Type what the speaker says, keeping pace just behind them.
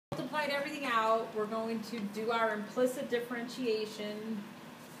multiplied everything out, we're going to do our implicit differentiation.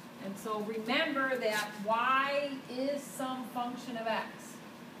 And so remember that y is some function of x.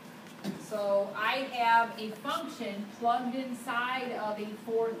 So I have a function plugged inside of a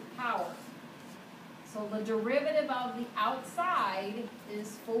fourth power. So the derivative of the outside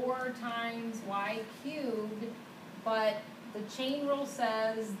is 4 times y cubed, but the chain rule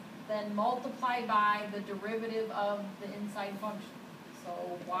says then multiply by the derivative of the inside function.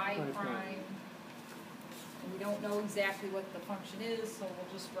 So y prime, and we don't know exactly what the function is, so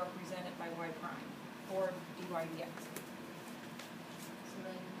we'll just represent it by y prime, or dy dx. So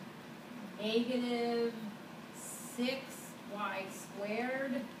then negative 6y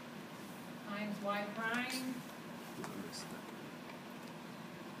squared times y prime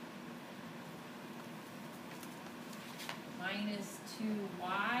minus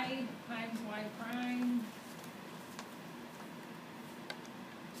 2y times y prime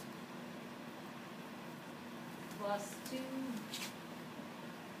plus 2,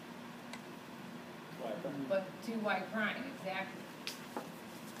 but 2y prime, exactly.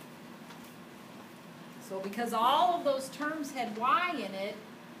 So because all of those terms had y in it,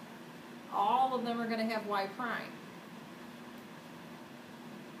 all of them are going to have y prime.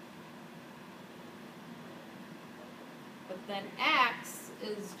 But then x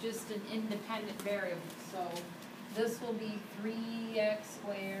is just an independent variable. So this will be 3x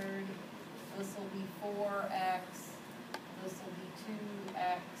squared, this will be 4x, this will be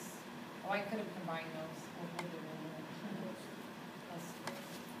 2x. Oh, I could have combined those.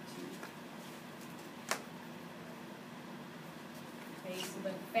 Okay, so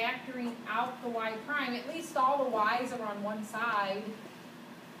then factoring out the y prime, at least all the y's are on one side,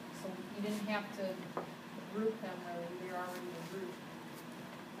 so you didn't have to group them really, they're already in group.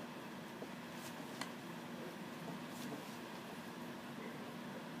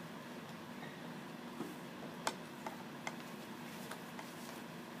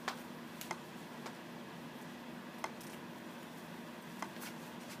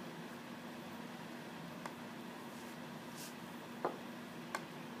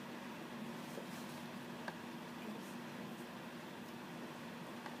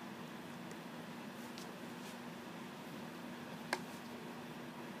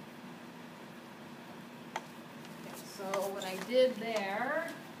 So what I did there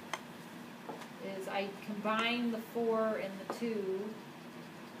is I combined the 4 and the 2. And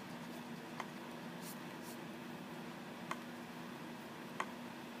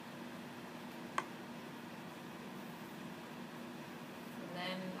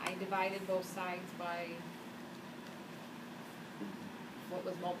then I divided both sides by what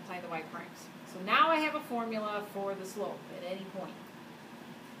was multiplying the y primes. So now I have a formula for the slope at any point.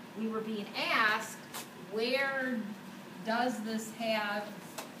 We were being asked, where does this have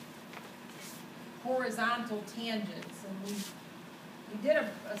horizontal tangents? And we did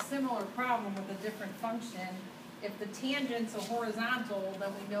a similar problem with a different function. If the tangents are horizontal,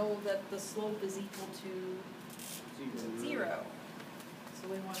 then we know that the slope is equal to 0. So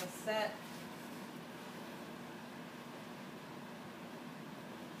we want to set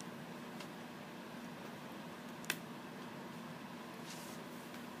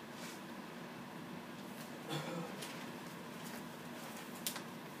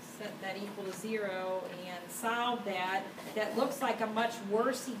that equal to 0 and solve that. That looks like a much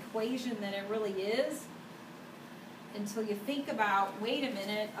worse equation than it really is until you think about, wait a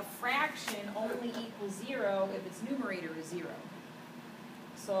minute, a fraction only equals 0 if its numerator is 0.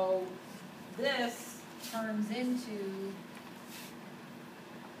 So this turns into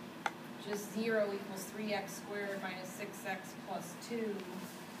just 0 equals 3x squared minus 6x plus 2.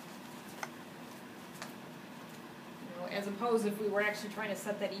 As opposed if we were actually trying to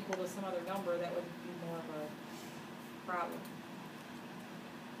set that equal to some other number, that would be more of a problem.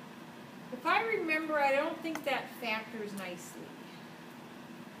 If I remember, I don't think that factors nicely.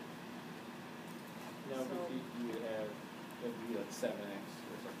 No, So, but you would have, it would be like 7x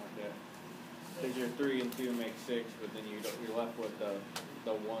or something like that. Because your 3 and 2 make 6, but then you're left with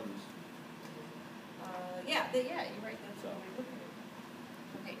the ones. Yeah, you're right, that's what we're looking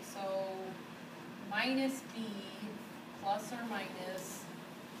at. Okay, so minus b plus or minus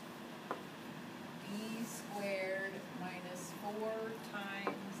b squared minus 4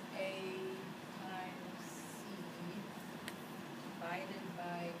 times a times c divided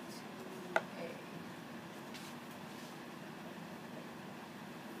by 2a.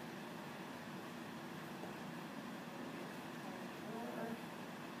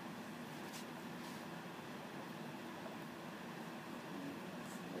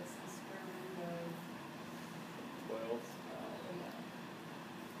 This is the square root of 12.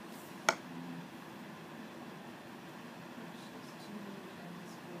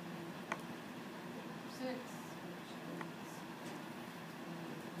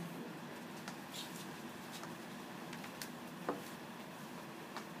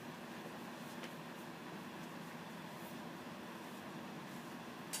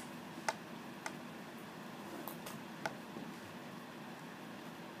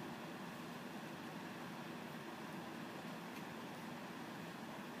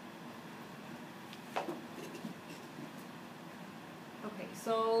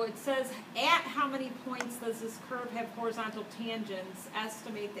 So it says, at how many points does this curve have horizontal tangents?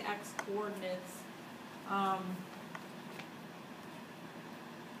 Estimate the x coordinates.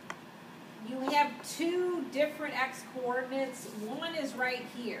 You have two different x coordinates. One is right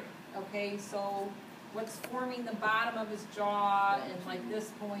here, okay? So what's forming the bottom of his jaw and like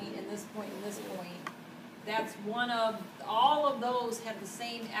this point and this point and this point. That's one of, all of those have the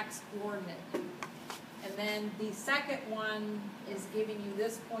same x coordinate. And then the second one is giving you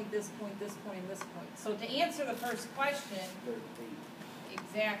this point, this point, this point, and this point. So to answer the first question,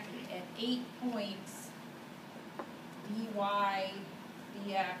 exactly, at 8 points, dy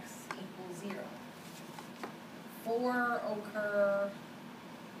dx equals 0. 4 occur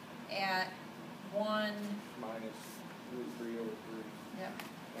at 1, Minus root 3 over 3. yep,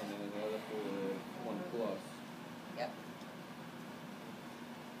 And then another 4, 1 plus. yep.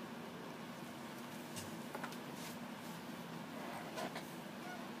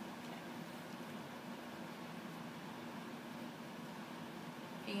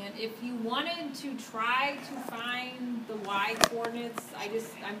 And if you wanted to try to find the y coordinates,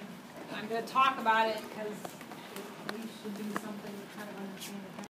 I'm going to talk about it because we should do something to kind of understand the